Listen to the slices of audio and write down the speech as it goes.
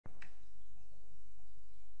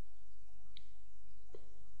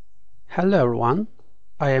Hello everyone,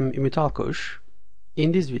 I am Ümit Alkuş.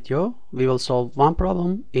 In this video, we will solve one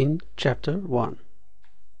problem in Chapter 1.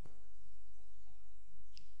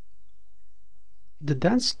 The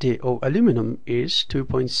density of aluminum is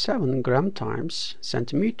 2.7 gram times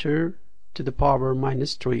centimeter to the power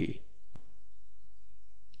minus 3.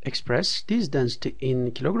 Express this density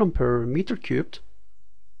in kilogram per meter cubed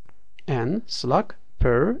and slug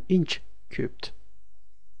per inch cubed.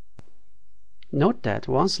 Note that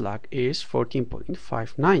one slug is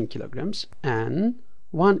 14.59 kilograms and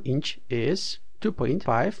 1 inch is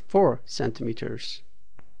 2.54 centimeters.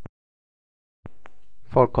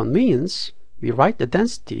 For convenience, we write the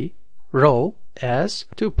density ρ as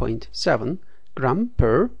 2.7 gram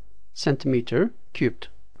per centimeter cubed.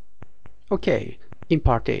 Okay, in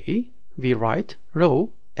part A, we write ρ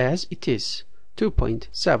as it is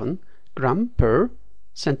 2.7 gram per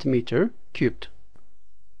centimeter cubed.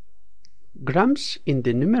 Grams in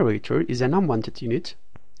the numerator is an unwanted unit,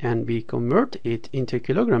 and we convert it into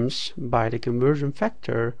kilograms by the conversion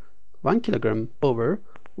factor 1 kilogram over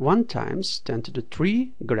 1 times 10 to the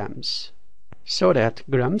 3 grams. So that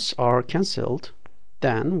grams are cancelled,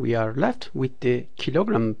 then we are left with the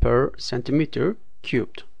kilogram per centimeter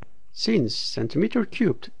cubed. Since centimeter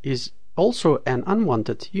cubed is also an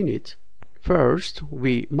unwanted unit, first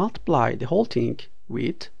we multiply the whole thing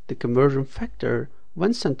with the conversion factor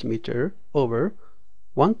 1 centimeter over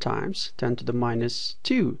 1 times 10 to the minus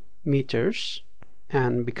 2 meters,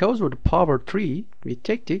 and because of the power 3 we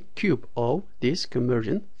take the cube of this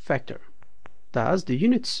conversion factor. Thus the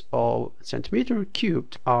units of centimeter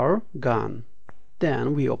cubed are gone.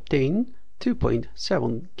 Then we obtain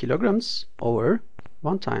 2.7 kilograms over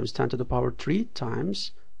 1 times 10 to the power 3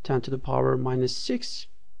 times 10 to the power minus 6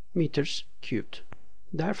 meters cubed.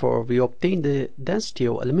 Therefore, we obtain the density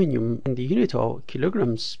of aluminium in the unit of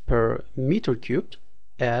kilograms per meter cubed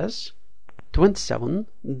as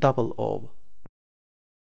 2700.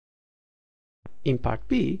 In part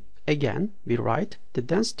B, again, we write the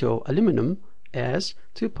density of aluminum as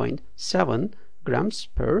 2.7 grams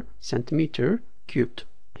per centimeter cubed.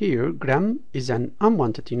 Here, gram is an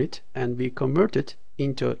unwanted unit, and we convert it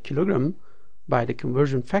into kilogram by the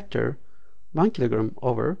conversion factor 1 kilogram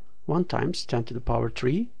over 1 times 10 to the power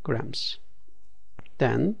 3 grams.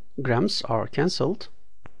 Then grams are cancelled,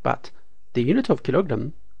 but the unit of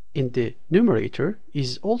kilogram in the numerator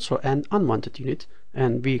is also an unwanted unit,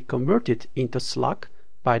 and we convert it into slug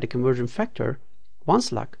by the conversion factor 1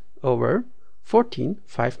 slug over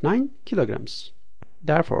 14.59 kilograms.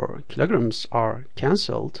 Therefore, kilograms are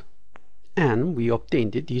cancelled, and we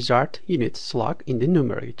obtain the desired unit slug in the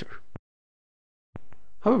numerator.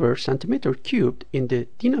 However, centimeter cubed in the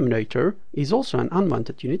denominator is also an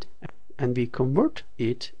unwanted unit, and we convert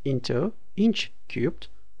it into inch cubed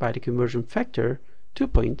by the conversion factor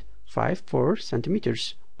 2.54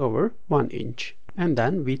 centimeters over 1 inch. And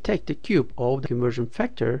then we take the cube of the conversion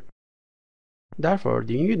factor. Therefore,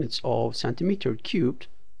 the units of centimeter cubed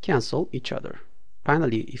cancel each other.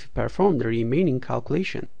 Finally, if we perform the remaining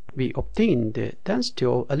calculation, we obtain the density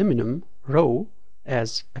of aluminum ρ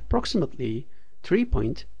as approximately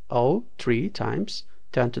 3.03 times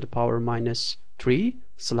 10 to the power minus 3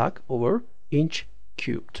 slug over inch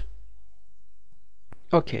cubed.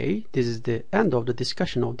 Okay, this is the end of the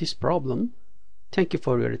discussion of this problem. Thank you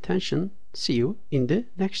for your attention. See you in the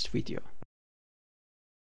next video.